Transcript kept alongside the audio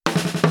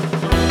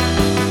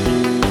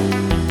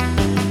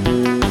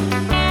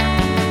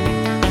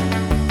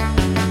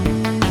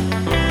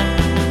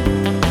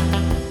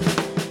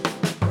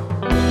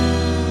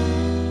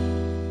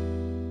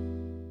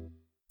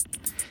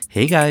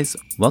Hey guys,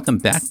 welcome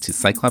back to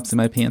Cyclops in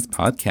My Pants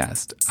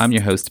podcast. I'm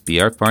your host,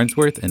 B.R.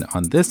 Farnsworth, and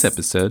on this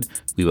episode,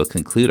 we will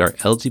conclude our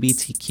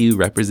LGBTQ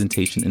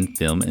representation in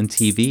film and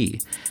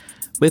TV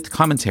with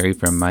commentary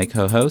from my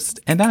co-host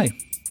and I.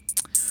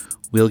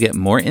 We'll get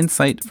more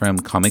insight from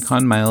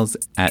ComiCon Myles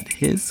at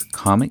his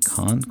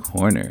Comic-Con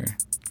Corner.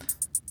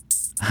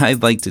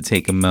 I'd like to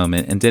take a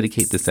moment and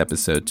dedicate this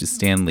episode to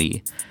Stan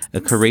Lee, a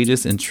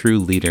courageous and true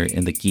leader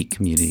in the geek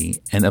community,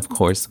 and of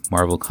course,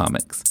 Marvel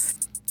Comics.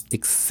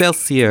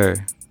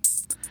 Excelsior!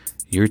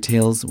 Your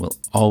tales will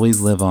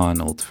always live on,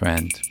 old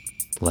friend.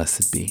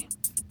 Blessed be.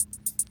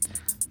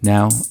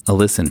 Now, a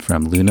listen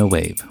from Luna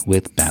Wave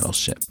with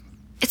Battleship.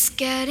 It's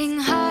getting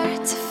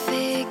hard to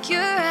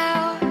figure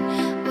out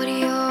what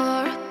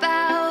you're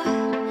about,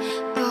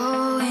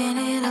 going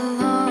it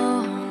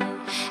alone,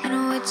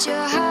 and what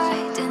you're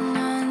hiding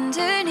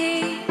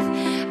underneath.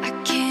 I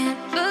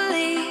can't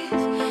believe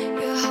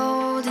you're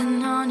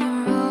holding on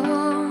your own.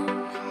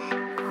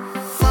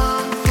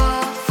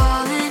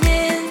 Falling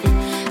in,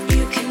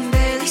 you can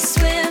barely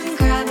swim,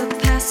 grab a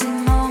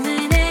passing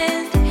moment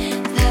and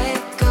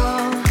let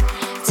go.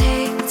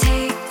 Take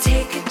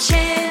a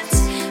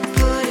chance,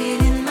 put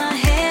it in my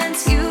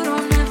hands. You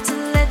don't have to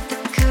let the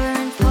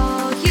current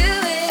pull you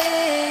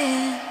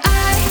in.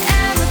 I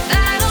am a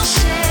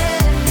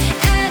battleship,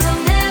 and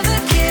I'll never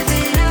give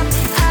it up.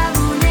 I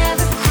will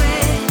never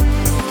quit.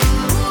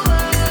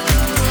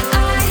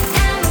 I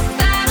am a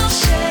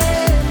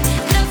battleship,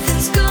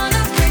 nothing's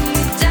gonna bring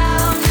me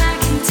down. I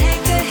can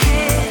take a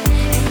hit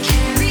and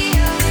carry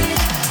on.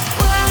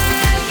 Why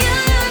you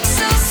look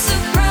so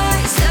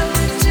surprised that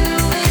we're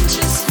doing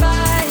just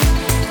fine,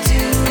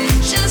 doing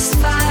just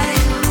fine.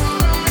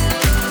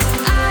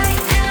 I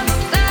am a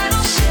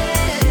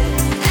battleship,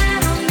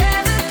 and I'll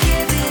never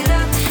give it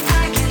up.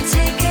 I can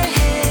take a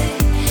hit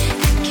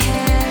and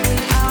carry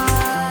on.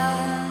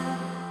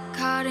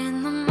 Caught in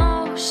the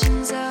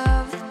motions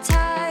of the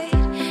tide,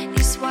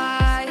 these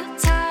wild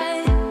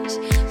times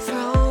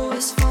throw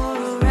us for a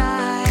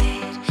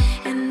ride.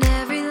 And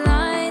every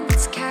line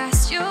that's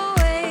cast your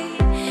way,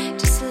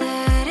 just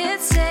let it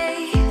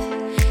save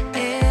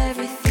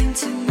everything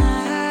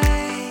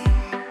tonight.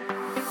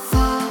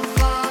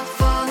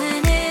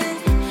 Falling in,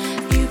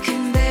 you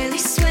can barely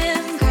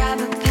swim, grab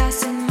a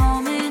passing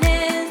moment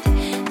and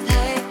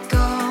let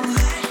go.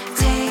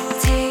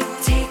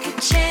 Take a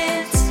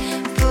chance,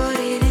 put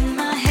it in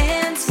my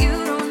hands. You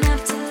don't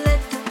have to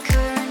let the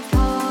current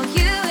pull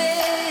you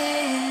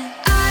in.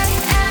 I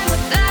am a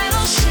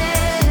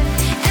battleship,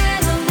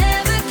 and I'll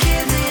never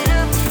give it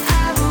up.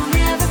 I will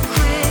never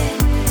quit.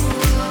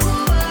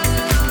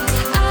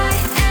 I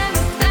am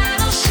a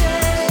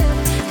battleship,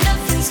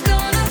 nothing's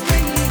gonna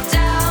bring me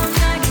down.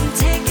 I can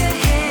take a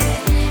hit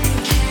and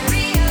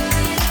carry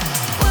on.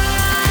 Why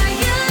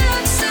you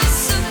look so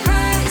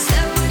surprised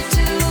that we're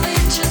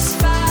doing just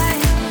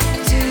fine,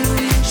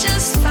 doing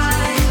just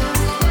fine.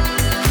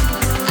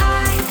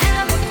 I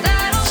am a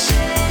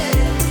battleship,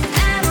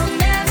 and I'll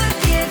never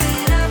give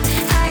it up.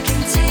 I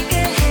can take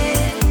a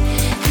hit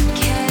and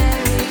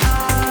carry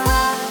on.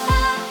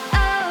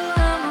 I'm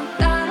a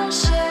battleship.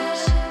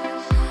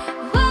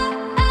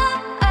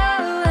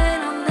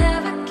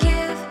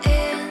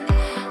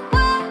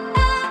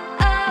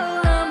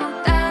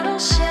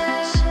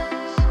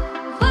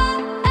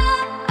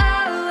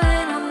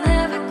 And I'll never give in. I'm a battleship. And I'll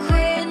never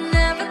quit,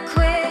 never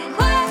quit.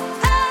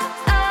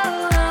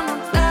 I'm a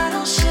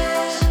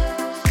battleship.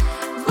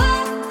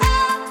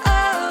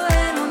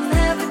 And I'll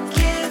never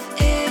give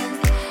in.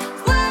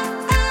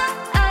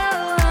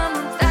 I'm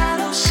a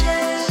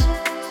battleship.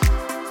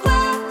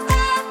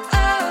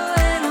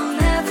 And I'll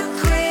never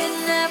quit,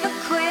 never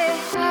quit.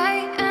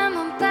 I am a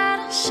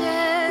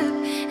battleship,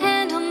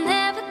 and I'll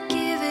never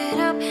give it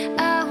up.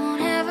 I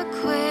won't ever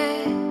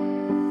quit.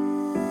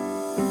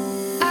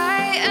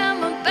 I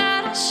am a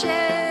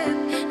battleship,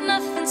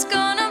 nothing's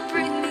gonna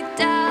bring me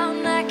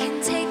down. I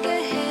can take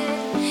a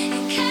hit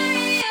and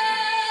carry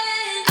on.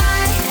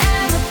 I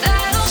am a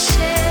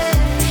battleship,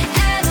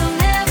 and I'll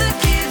never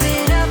give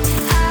it up.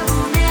 I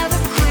won't ever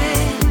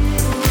quit.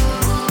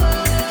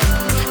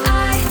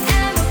 I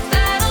am a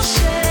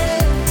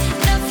battleship,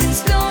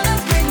 nothing's gonna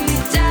bring me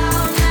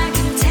down. I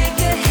can take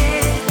a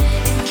hit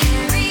and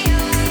carry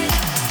on.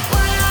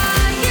 Why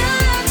you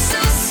look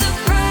so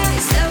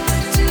surprised that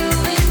we're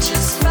doing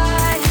just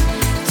fine,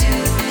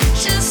 doing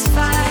just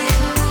fine.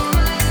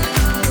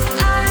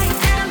 I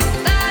am a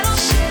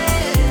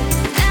battleship,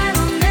 and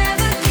I'll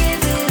never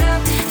give it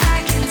up.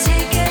 I can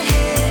take a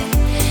hit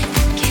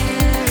and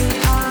carry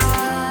on.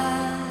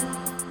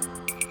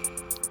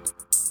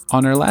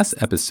 On our last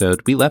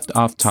episode, we left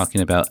off talking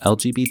about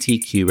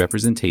LGBTQ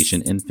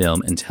representation in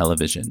film and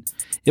television.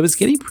 It was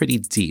getting pretty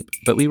deep,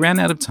 but we ran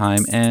out of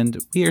time and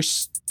we are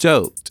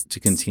stoked to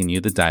continue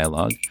the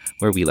dialogue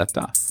where we left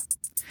off.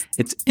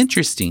 It's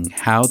interesting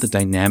how the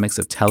dynamics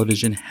of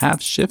television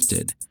have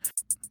shifted.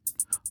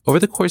 Over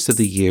the course of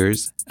the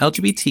years,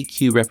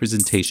 LGBTQ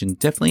representation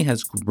definitely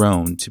has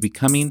grown to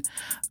becoming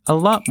a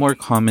lot more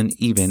common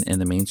even in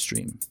the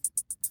mainstream.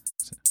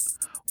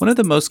 One of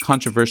the most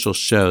controversial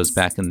shows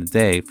back in the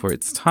day for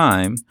its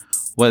time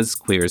was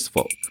Queer as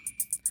Folk.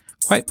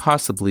 Quite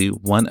possibly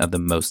one of the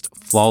most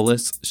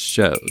flawless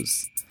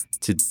shows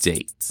to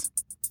date.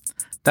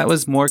 That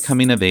was more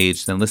coming of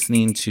age than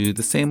listening to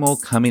the same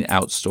old coming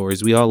out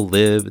stories we all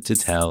live to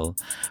tell.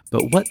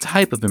 But what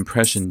type of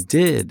impression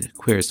did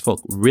Queer as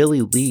Folk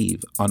really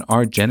leave on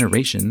our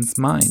generation's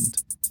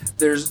mind?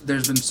 There's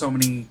been so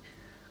many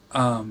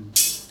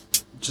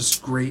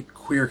just great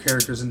queer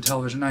characters in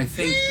television. I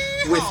think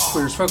with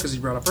Queer as Folk, as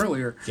you brought up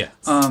earlier, Yes.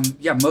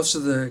 Most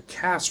of the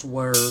cast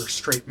were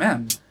straight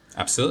men.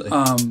 Absolutely.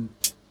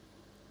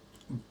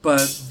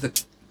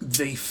 But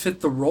they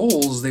fit the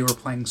roles they were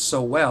playing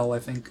so well. I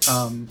think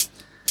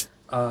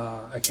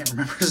I can't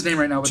remember his name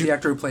right now, but the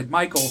actor who played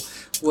Michael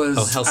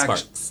was Hal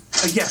Sparks.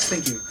 Yes,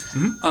 thank you.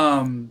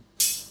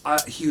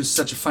 He was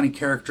such a funny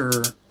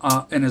character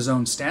in his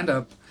own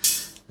stand-up.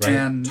 Right.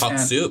 And Talk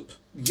soup.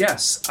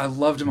 Yes, I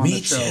loved him on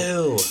the show.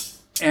 Me too.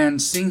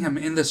 And seeing him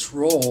in this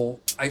role,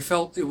 I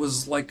felt it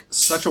was like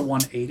such a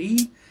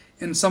 180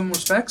 in some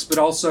respects, but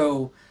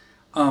also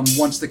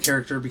once the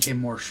character became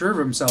more sure of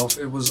himself,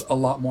 it was a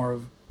lot more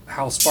of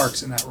Hal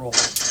Sparks in that role.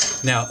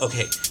 Now,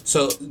 okay,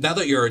 so now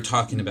that you're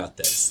talking about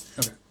this,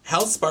 Okay.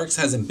 Hal Sparks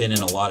hasn't been in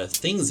a lot of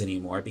things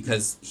anymore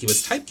because he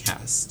was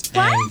typecast.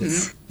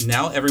 And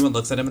now everyone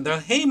looks at him and they're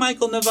like, hey,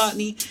 Michael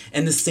Novotny.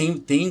 And the same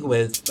thing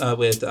with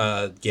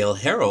Gail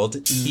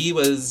Harold. He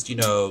was,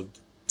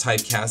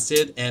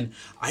 typecasted. And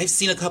I've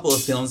seen a couple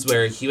of films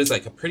where he was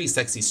like a pretty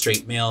sexy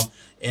straight male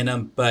in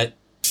them, but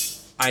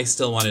I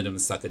still wanted him to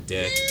suck a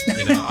dick.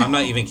 I'm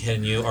not even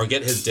kidding you. Or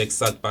get his dick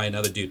sucked by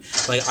another dude.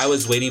 Like, I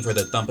was waiting for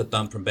the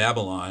thump-a-thump from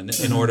Babylon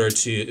in order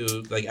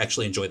to,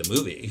 actually enjoy the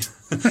movie.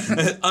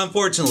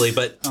 Unfortunately,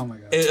 but Oh my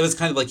God. it was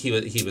kind of like he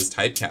was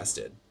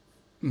typecasted.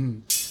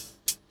 And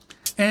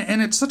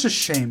it's such a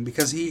shame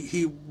because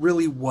he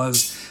really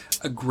was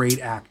a great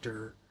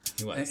actor.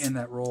 He was. In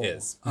that role.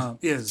 Is.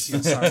 Yes,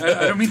 sorry.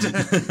 I don't mean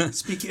to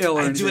speak ill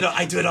or I do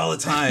it all the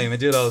time.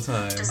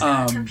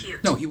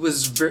 No, he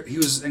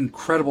was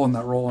incredible in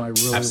that role, and I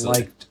really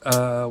Absolutely.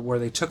 liked where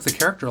they took the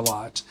character a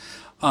lot.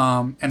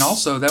 And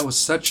also, that was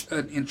such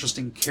an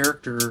interesting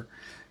character.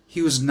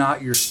 He was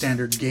not your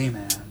standard gay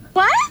man.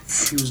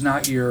 What? He was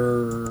not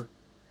your...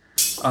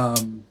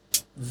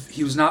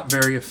 he was not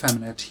very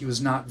effeminate. He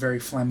was not very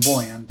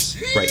flamboyant.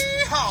 Right.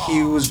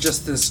 He was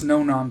just this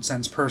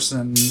no-nonsense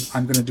person.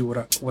 I'm going to do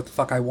what the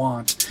fuck I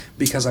want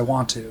because I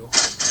want to.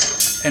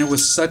 And it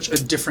was such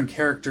a different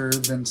character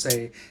than,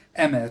 say,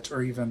 Emmett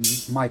or even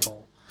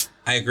Michael.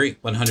 I agree,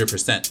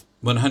 100%.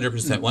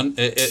 100%.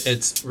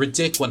 It's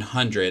ridiculous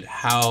 100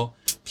 how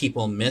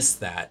people miss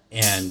that.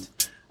 And,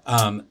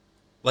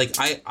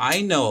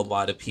 I know a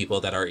lot of people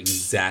that are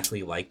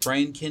exactly like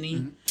Brian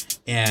Kinney.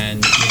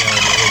 And,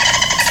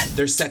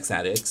 they're sex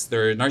addicts.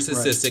 They're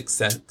narcissistic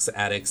sex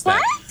addicts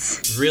that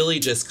really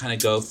just kind of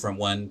go from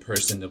one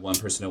person to one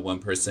person to one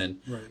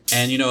person. Right.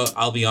 And,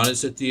 I'll be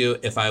honest with you,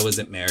 if I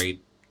wasn't married,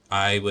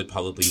 I would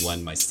probably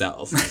one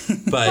myself.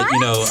 But,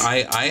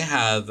 I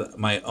have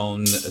my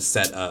own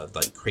set of,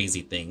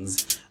 crazy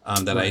things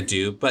that I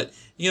do. But,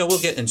 we'll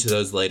get into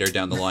those later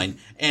down the line.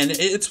 And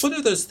it's one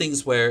of those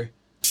things where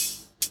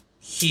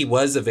he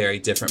was a very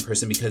different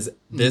person because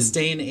this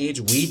day and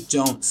age, we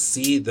don't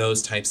see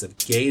those types of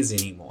gays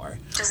anymore.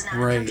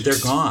 Right. They're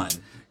gone.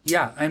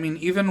 Yeah, I mean,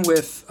 even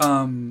with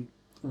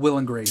Will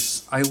and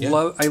Grace, I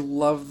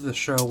love the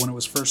show when it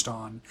was first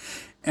on,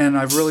 and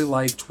I've really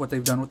liked what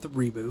they've done with the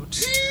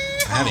reboot.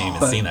 I haven't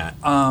even seen that.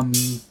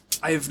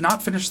 I have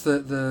not finished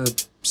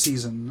the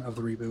season of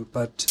the reboot,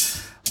 but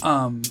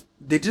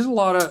they did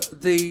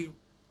they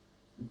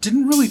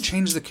didn't really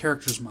change the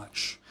characters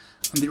much.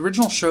 On the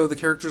original show, the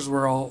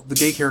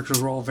gay characters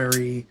were all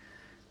very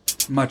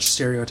much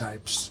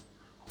stereotypes.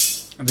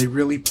 And they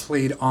really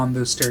played on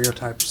those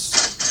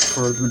stereotypes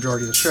for the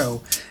majority of the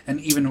show. And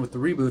even with the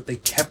reboot, they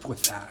kept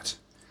with that.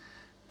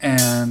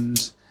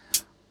 And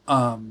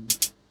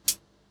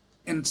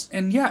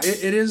yeah,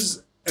 it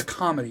is a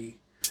comedy,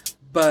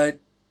 but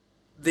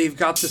they've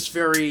got this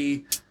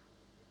very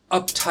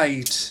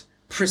uptight,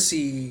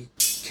 prissy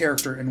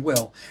character in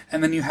Will.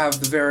 And then you have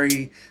the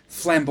very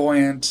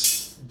flamboyant,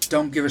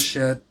 don't give a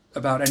shit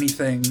about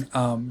anything,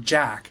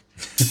 Jack.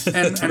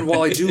 And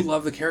while I do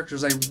love the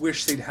characters, I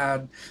wish they'd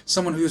had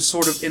someone who's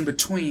sort of in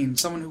between,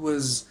 someone who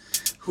was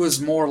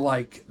more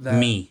like that.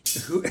 Me.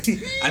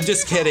 I'm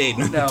just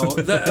kidding. No,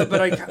 but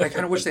I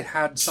kind of wish they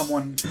had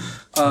someone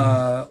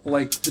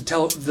like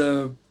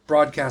the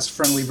broadcast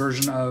friendly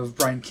version of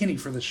Brian Kinney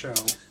for the show.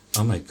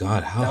 Oh my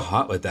God, how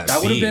hot would that be?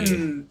 That would have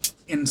been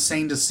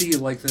insane to see,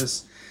 like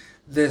this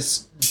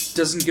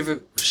doesn't give a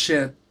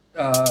shit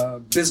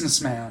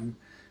businessman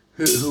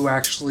who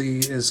actually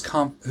is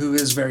who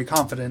is very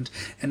confident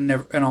and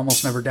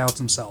almost never doubts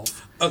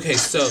himself. Okay,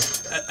 so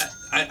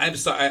I'm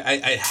sorry,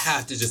 I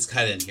have to just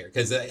cut in here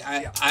because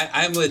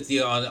I'm with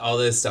you on all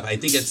this stuff. I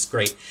think it's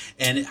great,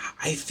 and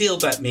I feel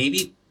that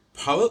maybe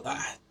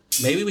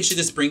maybe we should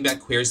just bring back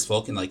Queer as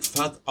Folk and like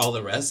fuck all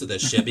the rest of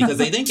this shit because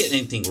they didn't get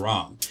anything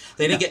wrong.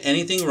 They didn't get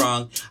anything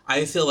wrong.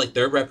 I feel like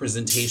their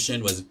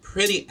representation was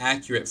pretty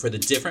accurate for the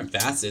different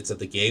facets of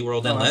the gay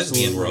world and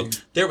lesbian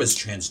world. There was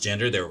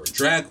transgender, there were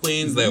drag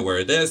queens, there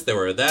were this, there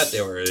were that,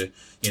 there were,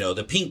 you know,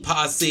 the pink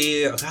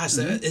posse. Oh, gosh,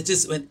 it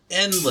just went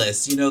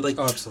endless, you know, like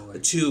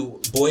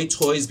to boy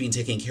toys being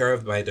taken care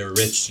of by their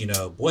rich, you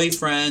know,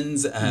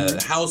 boyfriends,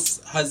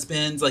 house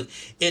husbands. Like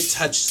it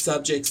touched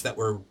subjects that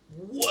were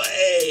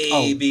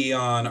way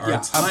beyond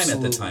our time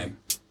at the time.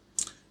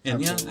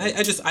 And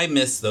I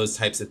miss those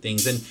types of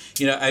things. And,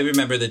 you know, I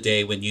remember the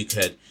day when you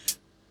could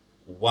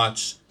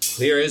watch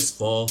Queer as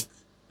Folk,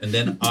 and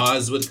then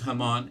Oz would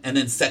come on, and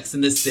then Sex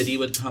and the City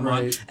would come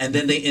on, and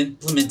then they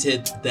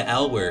implemented the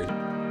L word.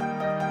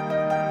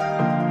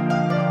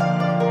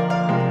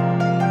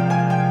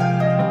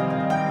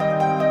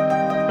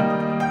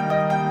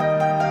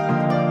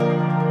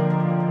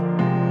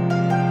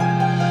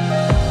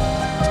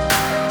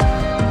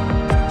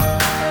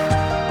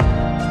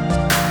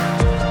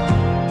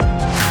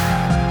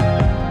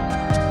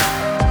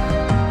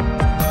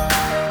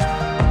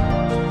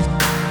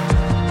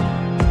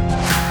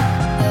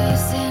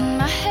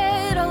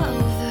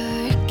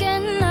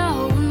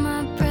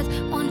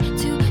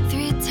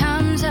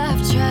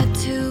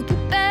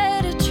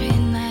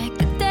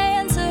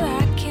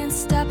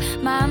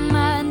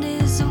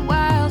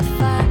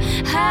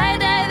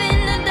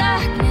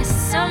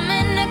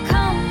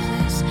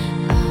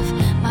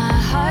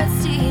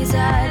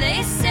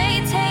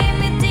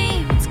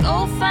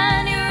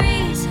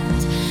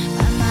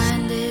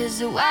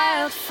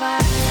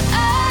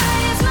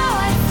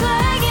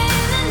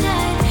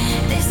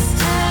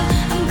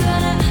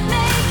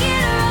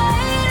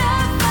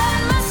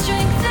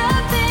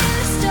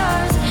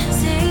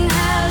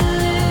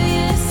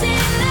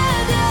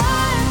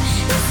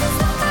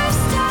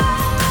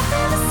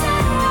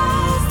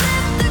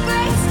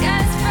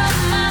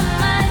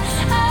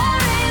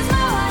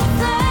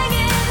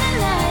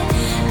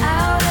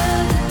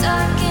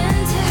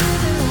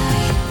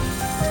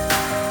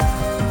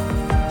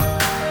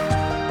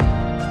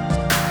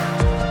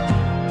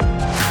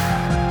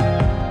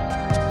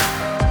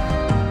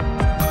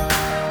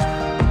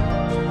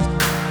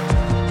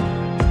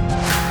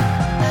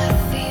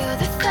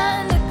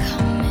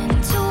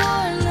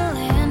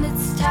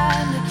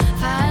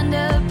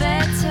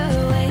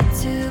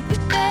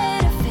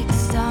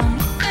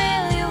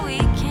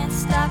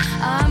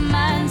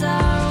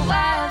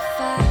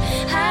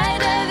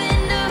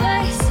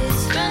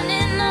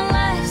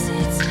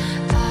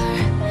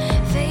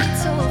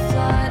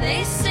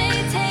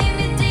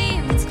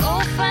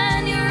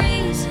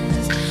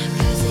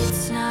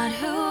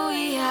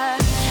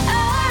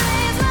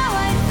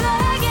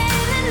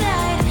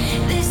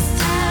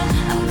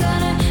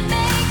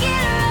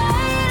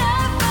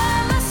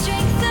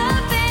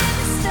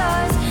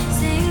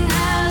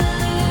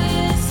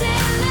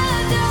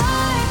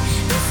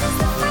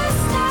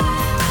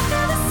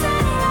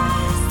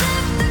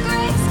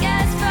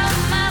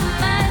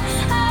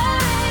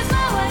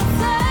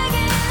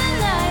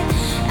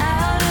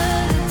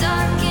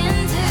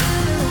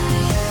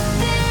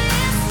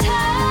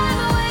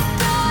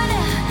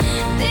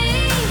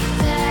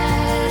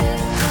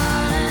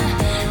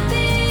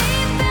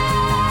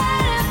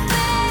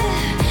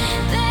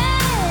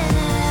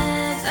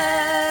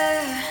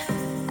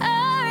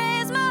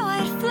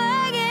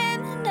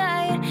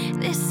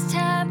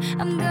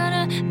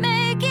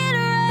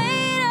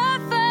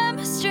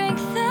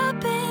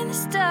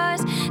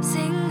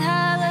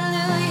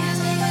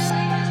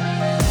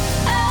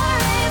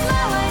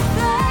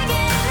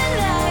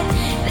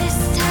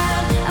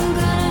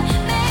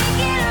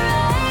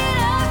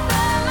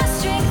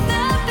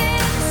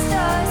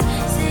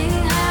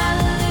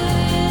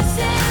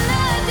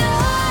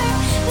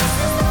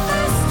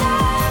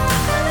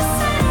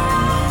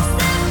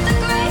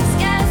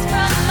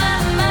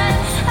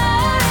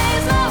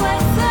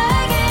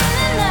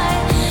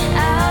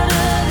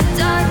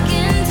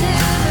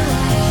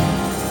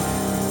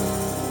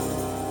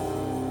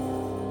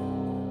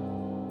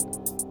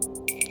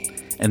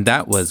 And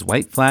that was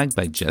White Flag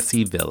by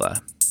Jessie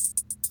Villa.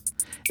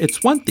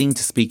 It's one thing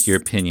to speak your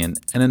opinion,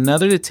 and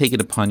another to take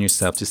it upon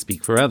yourself to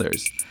speak for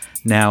others.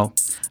 Now,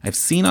 I've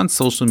seen on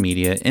social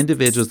media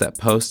individuals that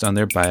post on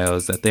their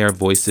bios that they are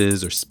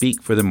voices or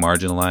speak for the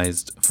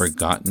marginalized,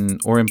 forgotten,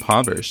 or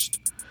impoverished.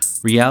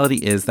 Reality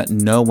is that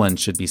no one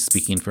should be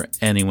speaking for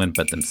anyone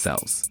but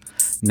themselves.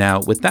 Now,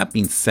 with that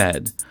being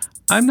said,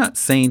 I'm not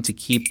saying to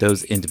keep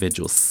those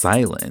individuals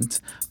silent,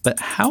 but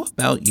how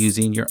about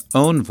using your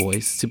own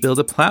voice to build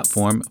a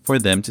platform for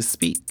them to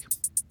speak?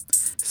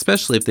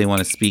 Especially if they want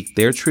to speak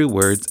their true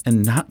words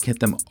and not get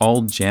them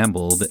all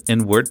jumbled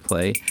in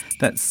wordplay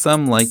that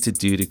some like to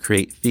do to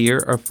create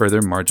fear or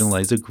further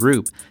marginalize a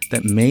group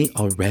that may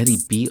already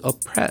be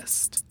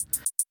oppressed.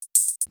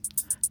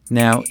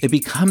 Now, it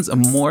becomes a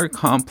more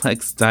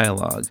complex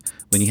dialogue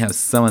when you have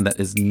someone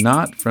that is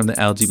not from the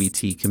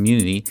LGBT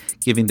community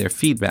giving their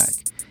feedback.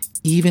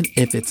 even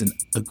if it's an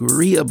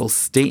agreeable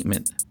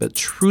statement, but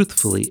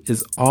truthfully,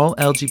 is all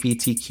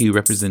LGBTQ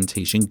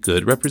representation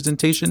good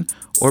representation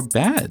or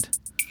bad?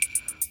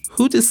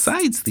 Who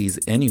decides these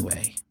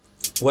anyway?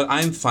 What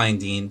I'm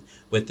finding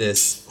with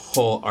this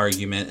whole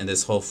argument and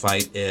this whole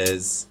fight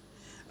is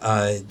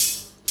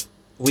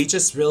we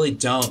just really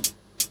don't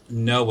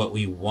know what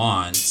we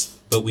want,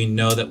 but we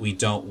know that we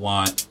don't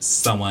want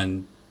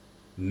someone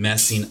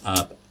messing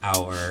up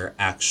our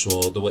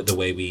actual, the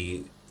way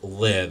we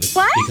live.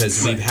 What?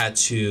 Because we've had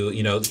to,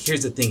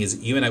 here's the thing is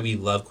you and I, we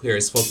love queer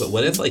as folk, but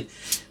what if like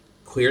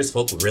queer as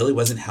folk really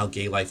wasn't how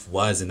gay life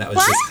was, and that was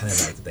just kind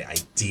of like the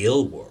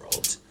ideal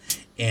world.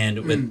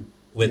 And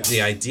with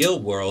the ideal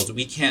world,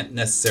 we can't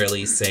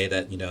necessarily say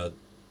that,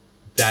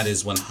 that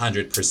is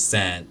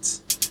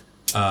 100%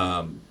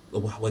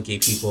 what gay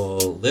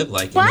people live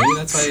like. And maybe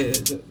that's why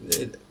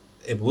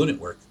it wouldn't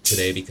work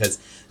today, because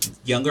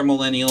younger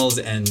millennials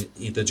and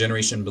the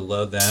generation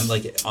below them,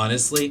 like,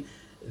 honestly,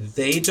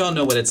 they don't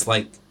know what it's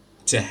like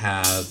to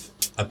have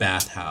a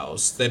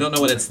bathhouse. They don't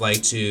know what it's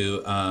like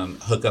to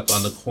hook up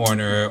on the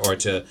corner or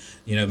to,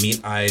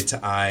 meet eye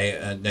to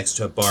eye next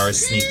to a bar,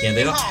 sneak in.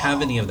 They don't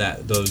have any of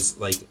those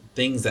like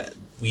things that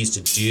we used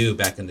to do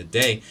back in the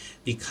day,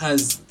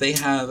 because they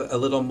have a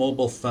little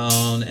mobile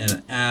phone and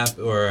an app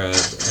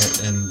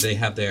and they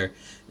have their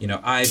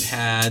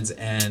iPads,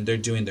 and they're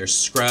doing their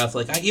scruff.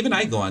 Like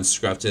I go on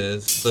scruff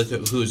to look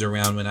at who's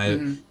around when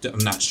I'm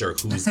not sure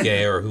who's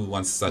gay or who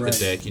wants to suck a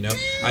dick.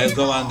 I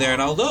go on there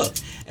and I'll look,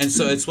 and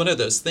so it's one of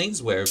those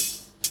things where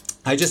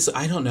I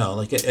don't know.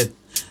 Like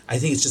I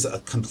think it's just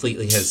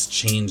completely has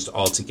changed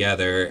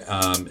altogether.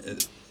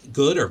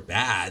 Good or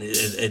bad,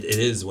 it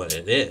is what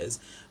it is.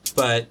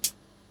 But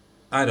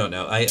I don't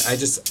know. I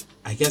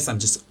guess I'm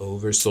just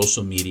over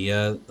social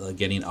media,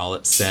 getting all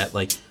upset,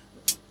 like,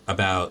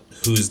 about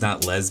who's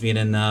not lesbian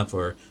enough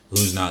or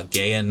who's not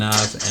gay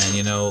enough.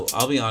 And,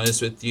 I'll be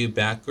honest with you,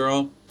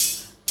 Batgirl,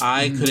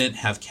 I couldn't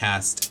have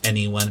cast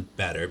anyone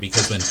better,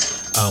 because when,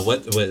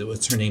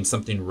 what's her name?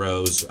 Something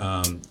Rose,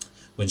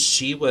 when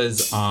she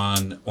was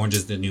on Orange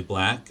is the New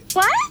Black.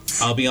 What?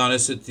 I'll be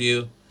honest with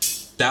you,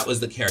 that was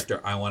the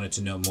character I wanted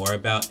to know more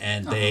about,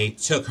 and they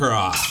took her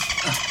off.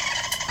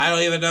 I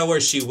don't even know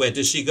where she went.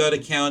 Did she go to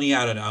county?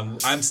 I don't know.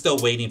 I'm still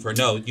waiting for.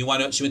 No, she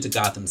went to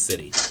Gotham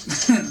City.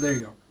 There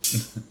you go.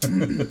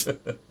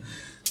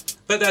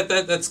 But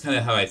that's kind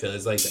of how I feel.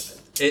 It's like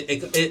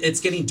it's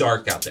getting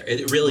dark out there.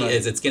 It really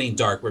is. It's getting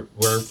dark.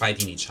 We're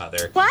fighting each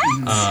other.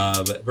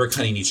 What? We're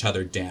cutting each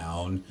other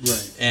down.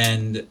 Right.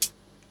 And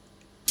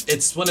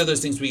it's one of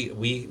those things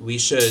we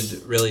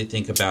should really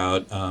think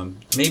about.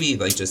 Maybe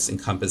like just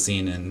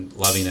encompassing and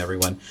loving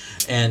everyone,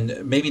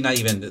 and maybe not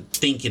even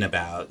thinking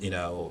about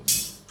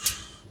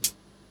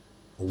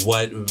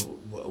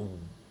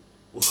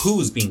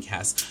who's being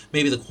cast.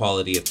 Maybe the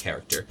quality of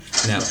character.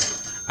 Now,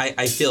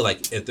 I feel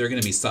like if they're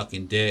going to be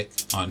sucking dick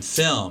on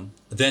film,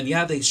 then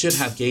yeah, they should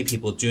have gay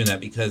people doing that,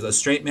 because a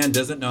straight man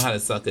doesn't know how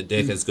to suck a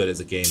dick as good as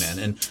a gay man.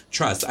 And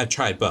trust, I've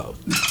tried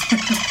both.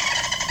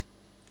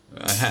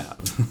 I have.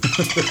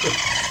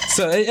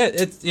 So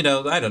it's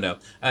I don't know.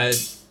 I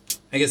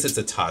guess it's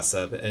a toss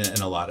up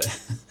in a lot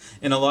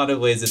of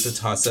ways. It's a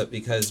toss up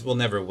because we'll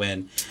never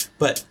win.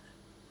 But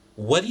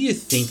what do you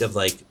think of,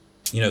 like,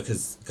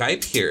 because Guy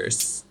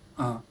Pearce,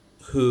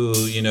 who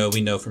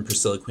we know from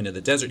Priscilla, Queen of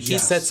the Desert, he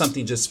said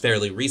something just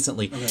fairly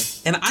recently,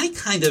 and I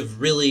kind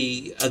of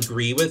really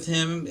agree with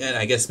him. And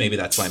I guess maybe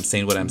that's why I'm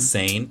saying what I'm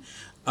saying.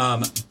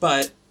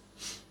 But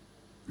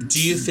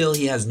do you feel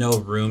he has no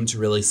room to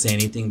really say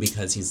anything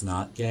because he's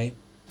not gay?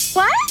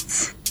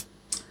 What?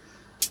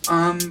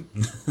 That's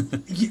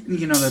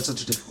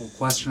such a difficult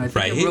question. I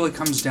think it really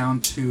comes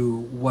down to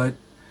what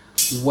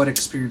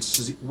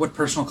experience what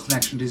personal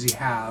connection does he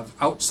have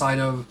outside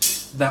of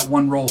that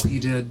one role he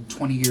did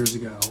 20 years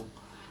ago.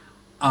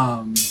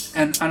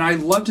 And I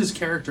loved his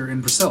character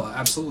in Priscilla.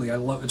 Absolutely.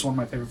 It's one of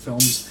my favorite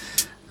films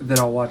that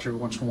I'll watch every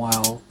once in a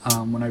while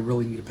when I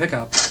really need a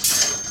pickup.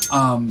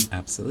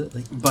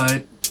 Absolutely.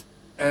 But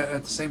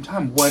at the same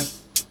time, what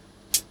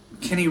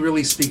can he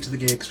really speak to the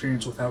gay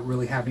experience without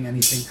really having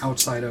anything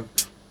outside of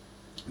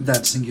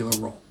that singular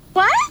role?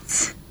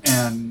 What?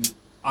 And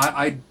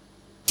I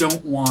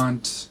don't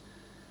want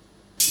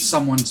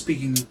someone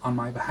speaking on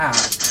my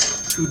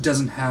behalf who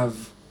doesn't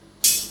have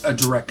a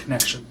direct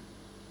connection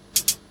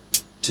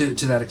to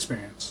that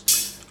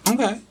experience.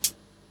 Okay.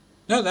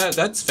 No,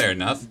 that's fair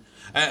enough.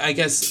 I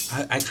guess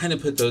I kind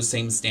of put those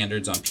same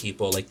standards on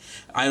people. Like,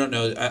 I don't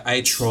know,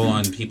 I troll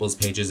on people's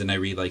pages and I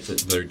read like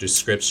their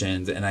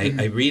descriptions, and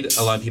I read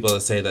a lot of people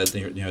that say that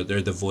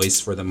they're the voice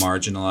for the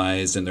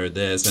marginalized and they're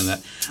this and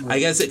that. Right. I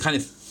guess it kind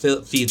of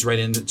feeds right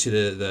into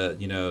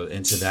the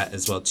into that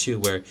as well too,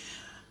 where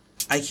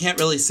I can't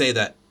really say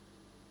that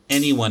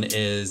anyone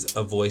is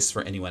a voice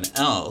for anyone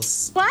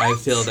else. What? I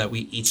feel that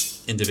we each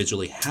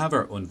individually have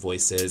our own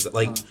voices.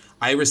 Like,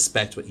 I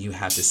respect what you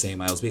have to say,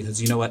 Miles,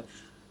 because you know what?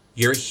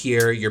 You're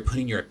here, you're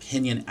putting your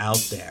opinion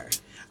out there.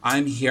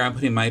 I'm here, I'm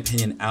putting my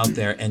opinion out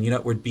there, and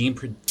we're being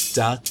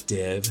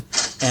productive,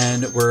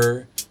 and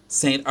we're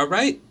saying, all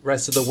right,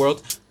 rest of the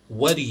world,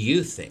 what do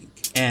you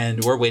think?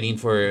 And we're waiting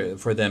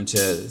for them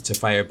to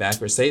fire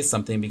back or say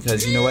something,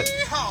 because you know what?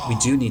 We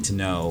do need to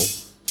know,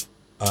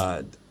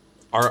 are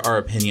our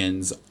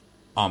opinions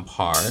on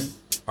par?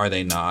 Are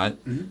they not?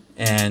 Mm-hmm.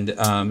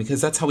 And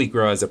because that's how we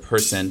grow as a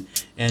person.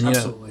 And you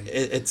Absolutely. know,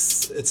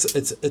 it's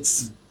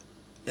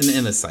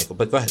in the cycle.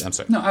 But go ahead. I'm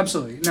sorry. No,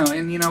 absolutely. No,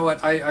 and you know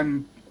what?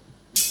 I'm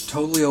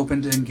totally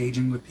open to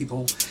engaging with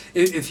people.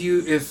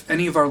 If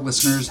any of our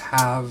listeners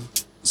have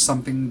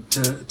something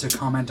to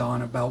comment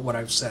on about what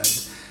I've said,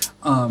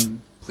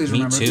 please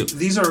remember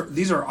these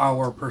are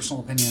our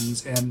personal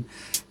opinions,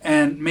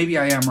 and maybe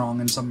I am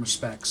wrong in some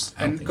respects.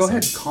 And go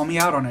ahead, call me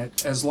out on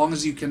it, as long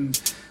as you can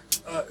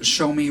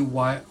show me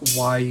why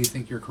you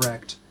think you're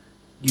correct.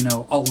 You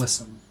know, I'll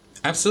listen.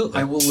 Absolutely.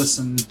 I will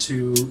listen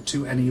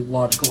to any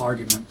logical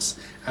arguments.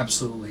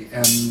 Absolutely.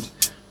 And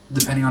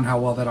depending on how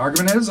well that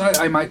argument is,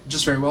 I might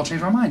just very well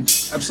change my mind.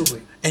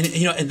 Absolutely. And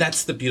you know, and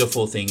that's the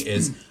beautiful thing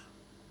is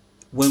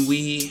when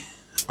we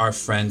are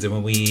friends and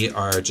when we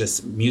are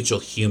just mutual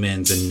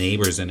humans and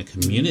neighbors in a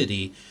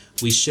community,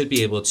 we should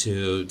be able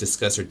to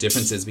discuss our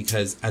differences,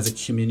 because as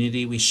a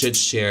community, we should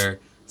share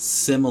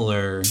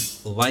similar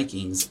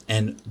likings,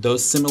 and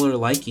those similar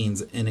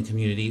likings in a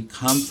community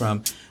come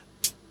from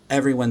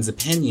everyone's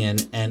opinion,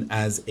 and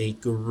as a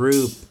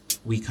group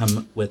we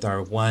come with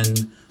our one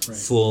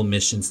full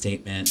mission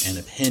statement and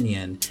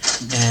opinion.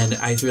 And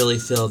I really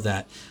feel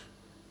that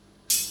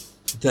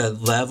the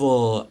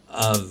level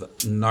of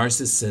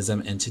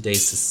narcissism in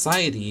today's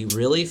society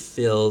really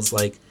feels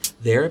like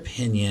their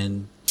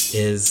opinion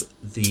is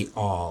the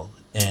all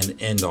and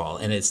end all,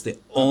 and it's the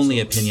only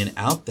opinion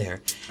out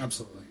there.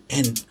 Absolutely.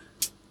 And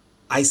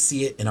I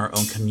see it in our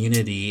own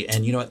community,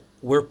 and you know what?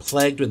 We're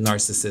plagued with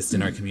narcissists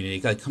in our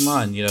community. Like, come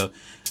on, you know,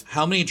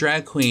 how many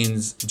drag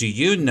queens do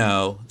you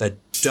know that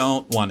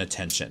don't want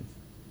attention?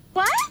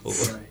 What?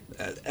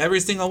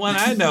 Every single one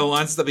I know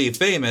wants to be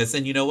famous.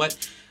 And you know what?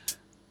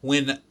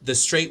 When the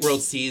straight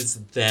world sees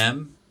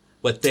them,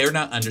 what they're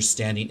not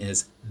understanding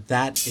is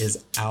that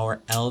is our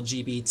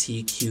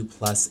LGBTQ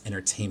plus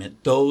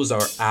entertainment. Those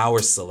are our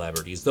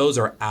celebrities. Those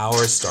are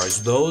our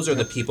stars. Those are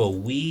the people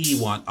we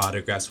want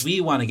autographs.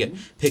 We want to get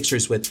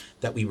pictures with,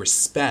 that we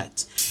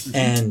respect.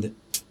 And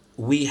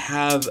we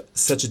have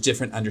such a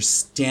different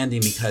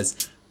understanding,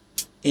 because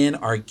in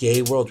our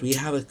gay world, we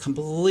have a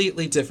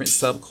completely different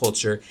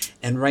subculture.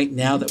 And right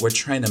now that we're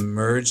trying to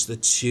merge the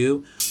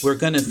two, we're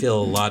going to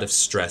feel a lot of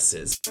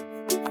stresses.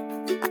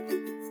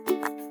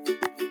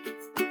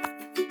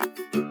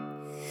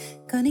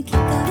 Gonna kick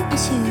off my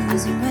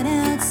shoes and run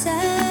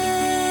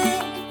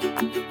outside.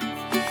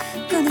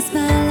 Gonna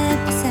smile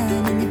at the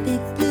sun in the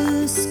big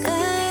blue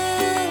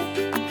sky.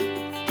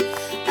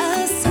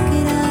 I'll suck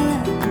it all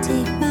up and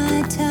take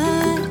my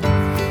time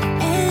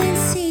and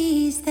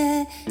seize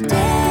the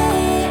day.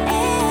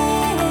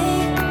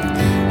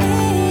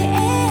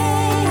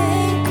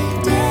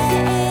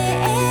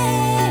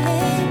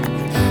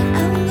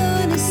 I'm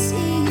gonna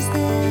seize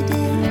the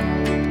day.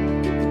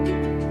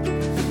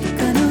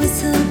 Gonna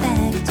whistle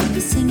back to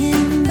the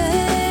singing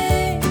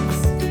birds.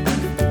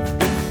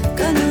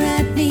 Gonna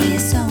write me a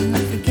song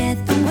and forget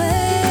the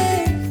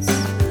words.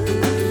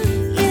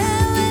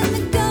 Yeah, when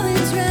the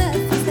going's rough,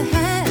 it's the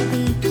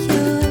happy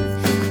cure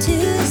to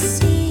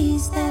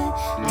seize the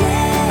day.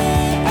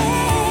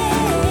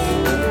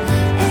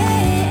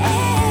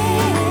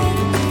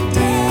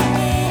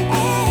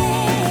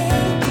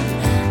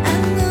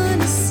 I'm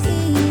gonna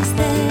seize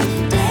the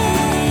day.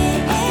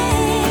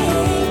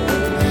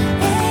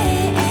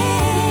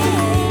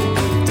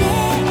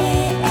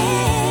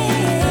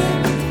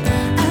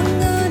 I'm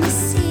gonna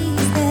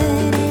seize the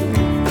day.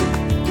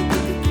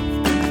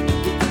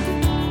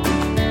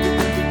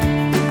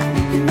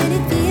 And when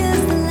it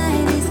feels the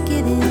light is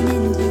giving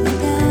into the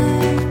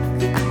dark,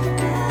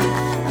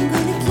 I'm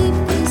gonna keep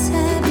these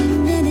happy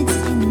minutes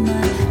in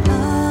my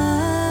heart.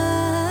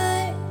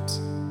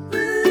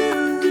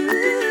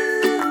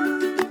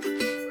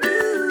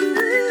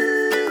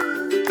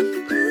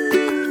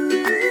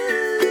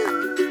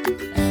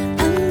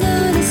 I'm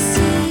gonna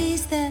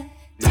seize the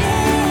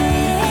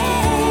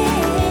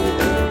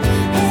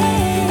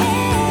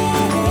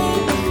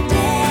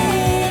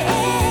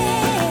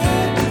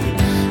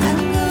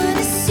I'm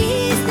gonna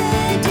seize the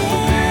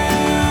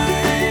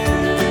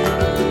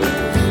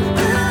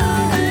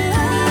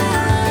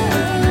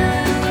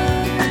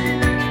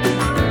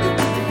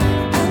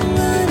I'm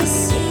gonna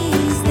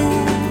seize the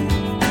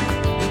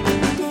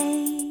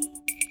day.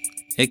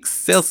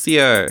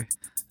 Excelsior!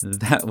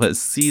 That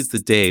was Seize the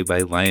Day by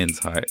Lion's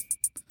Heart.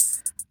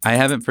 I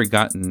haven't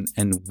forgotten,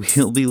 and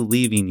we'll be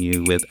leaving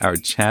you with our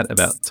chat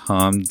about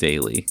Tom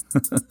Daly.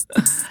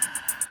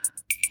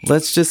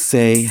 Let's just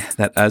say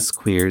that us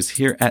queers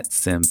here at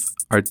Simp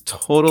are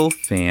total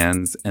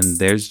fans, and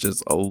there's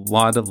just a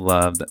lot of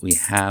love that we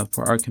have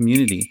for our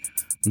community.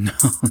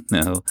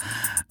 No,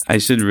 I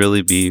should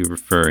really be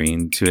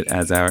referring to it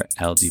as our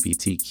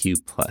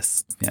LGBTQ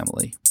plus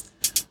family.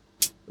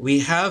 We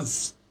have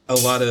a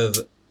lot of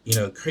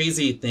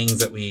crazy things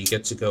that we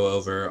get to go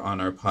over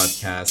on our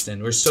podcast,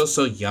 and we're still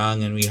so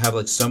young, and we have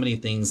like so many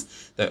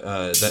things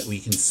that we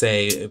can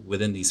say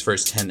within these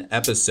first 10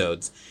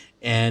 episodes.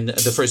 And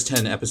the first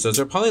 10 episodes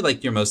are probably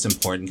like your most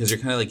important because you're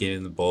kind of like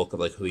getting the bulk of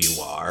like who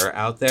you are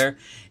out there.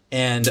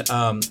 And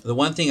the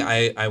one thing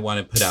I want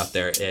to put out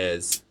there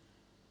is,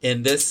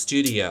 in this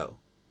studio,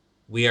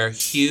 we are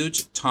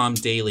huge Tom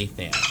Daley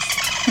fans.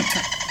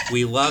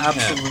 We love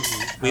him.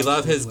 We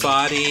love his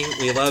body.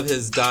 We love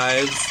his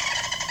dives.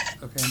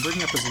 Okay, I'm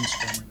bringing up his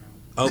Instagram right now.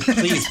 Oh,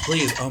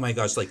 please. Oh my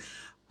gosh. Like,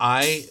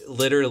 I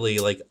literally,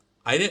 like,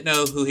 I didn't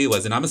know who he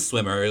was, and I'm a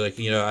swimmer. Like,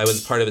 I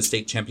was part of a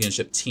state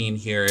championship team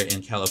here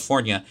in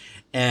California,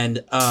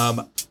 and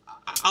I'll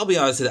be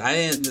honest with you, I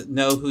didn't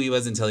know who he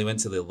was until he went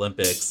to the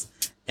Olympics,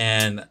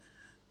 and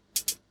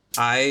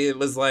I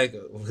was like,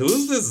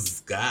 who's this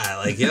guy?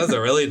 Like, he has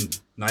a really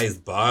nice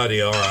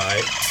body, all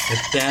right. But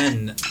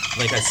then,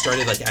 like, I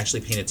started, like,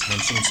 actually paying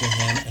attention to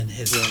him, and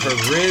his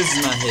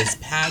charisma, his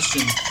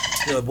passion,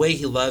 the way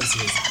he loves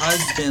his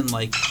husband,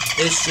 like,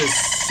 it's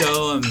just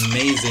so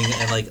amazing.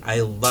 And, like,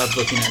 I love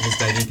looking at his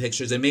diving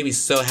pictures. It made me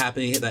so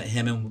happy that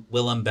him and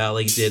William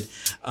Palya did,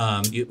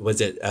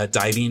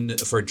 diving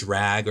for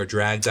drag or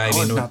drag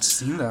diving? I've not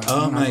seen that.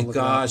 Oh, my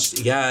gosh.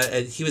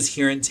 Yeah, he was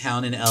here in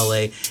town in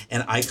LA,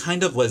 and I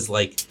kind of was,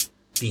 like,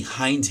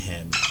 behind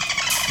him,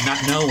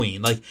 not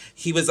knowing. Like,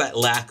 he was at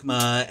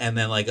LACMA, and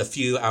then, like, a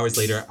few hours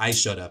later, I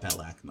showed up at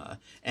LACMA.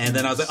 And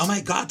then I was like, oh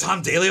my God,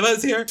 Tom Daley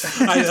was here?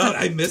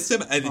 I missed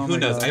him. And who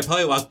knows? God. I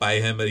probably walked by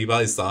him, but he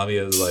probably saw me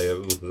and was like,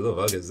 who the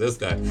fuck is this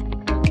guy?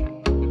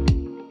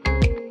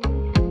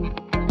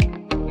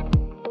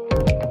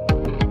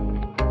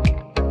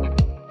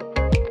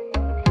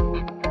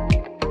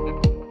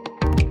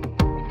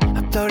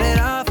 I floated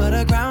off of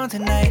the ground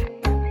tonight.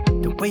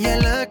 The way you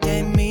look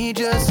at me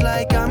just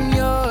like I'm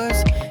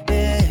yours.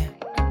 Yeah,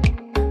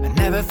 I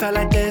never felt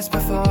like this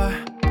before.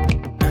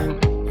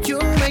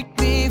 You make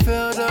me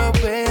feel the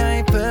way I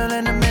ain't feel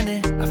in a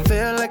minute. I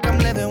feel like I'm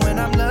living when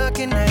I'm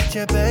looking at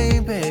you,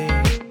 baby.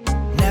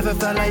 Never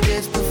felt like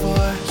this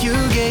before. You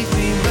gave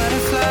me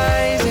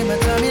butterflies in my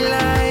tummy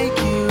like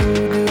you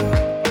do.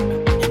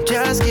 And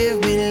just give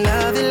me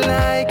love and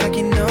like I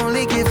can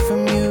only get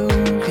from you,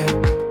 yeah.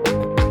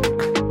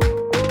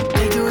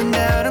 They doing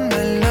out of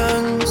my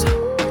lungs,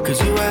 'cause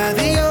you are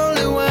the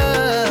only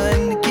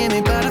one to give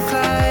me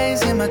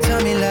butterflies in my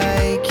tummy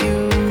like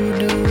you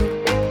do.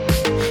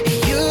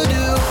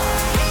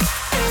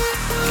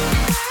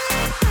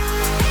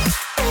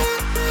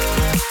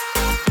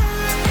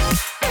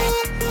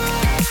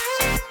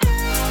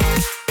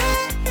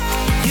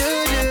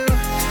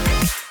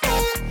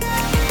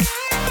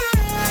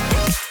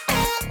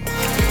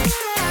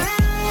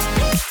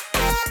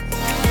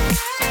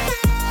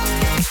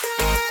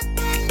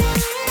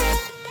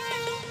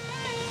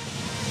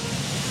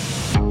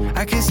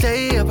 I can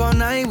stay up all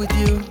night with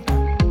you,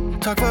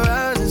 talk for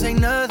hours and say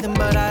nothing,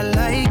 but I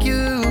like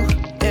you,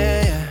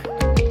 yeah.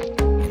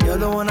 And you're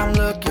the one I'm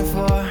looking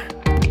for.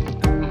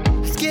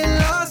 Let's get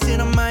lost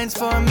in our minds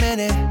for a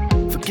minute,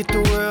 forget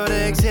the world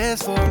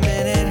exists for a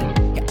minute.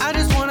 Yeah, I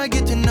just wanna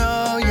get to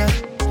know ya.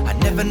 I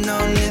never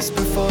known this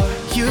before.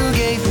 You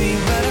gave me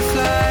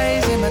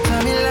butterflies in my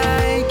tummy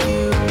like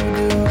you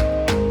do.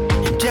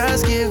 And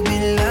just give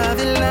me love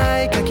and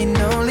like I can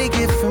only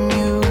get from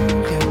you,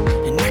 yeah.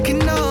 And I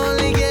can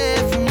only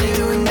get from you.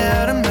 Doing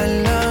out of my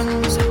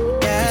lungs,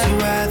 yeah. 'Cause you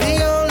are the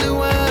only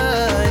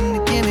one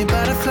to give me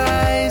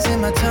butterflies in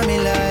my tummy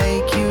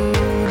like you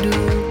do.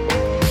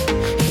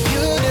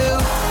 You do.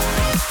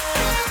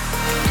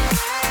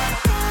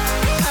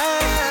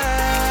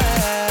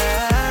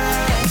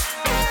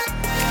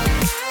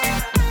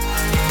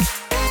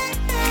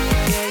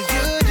 Yeah,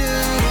 you do.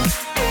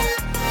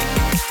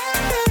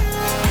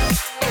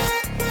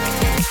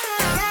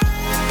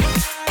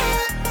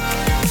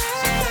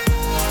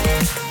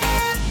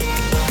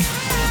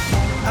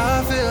 I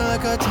feel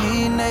like a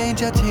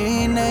teenager.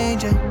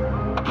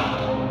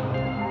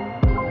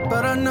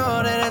 But I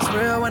know that it's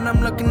real when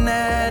I'm looking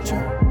at you.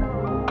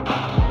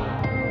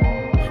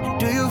 And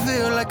do you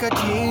feel like a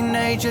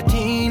teenager?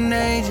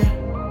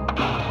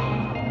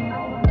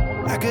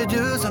 I could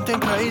do something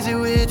crazy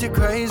with you. You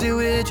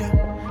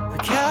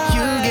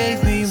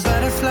gave me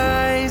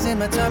butterflies in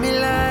my tummy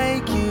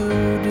like you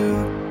do.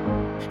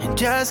 And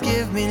just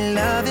give me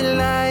love and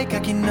like I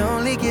can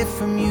only get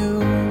from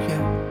you, yeah.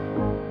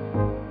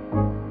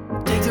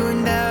 Take the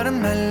wind out of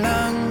my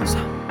lungs,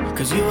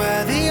 'cause you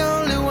are the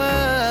only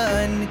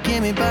one to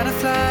give me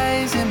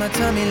butterflies in my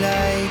tummy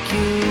like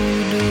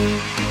you do.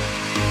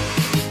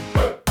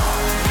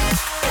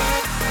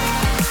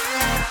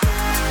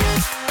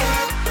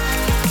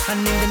 I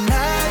need a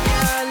love,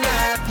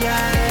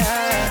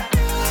 yeah.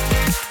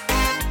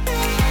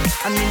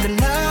 I need a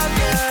love,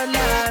 yeah.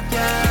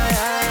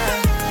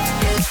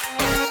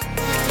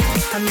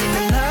 I need a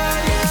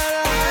love, yeah.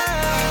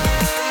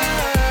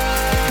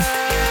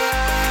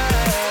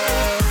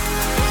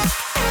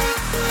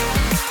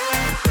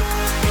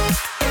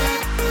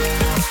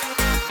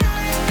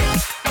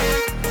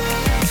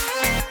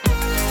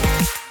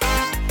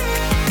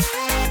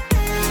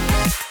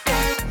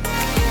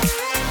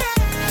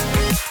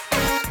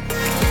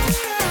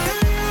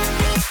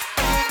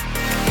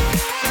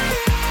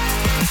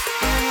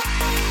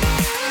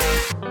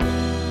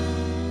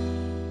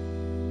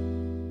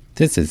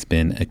 This has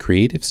been a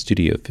Creative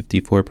Studio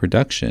 54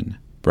 production,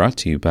 brought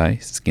to you by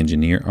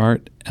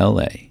SkingineerArt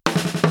LA.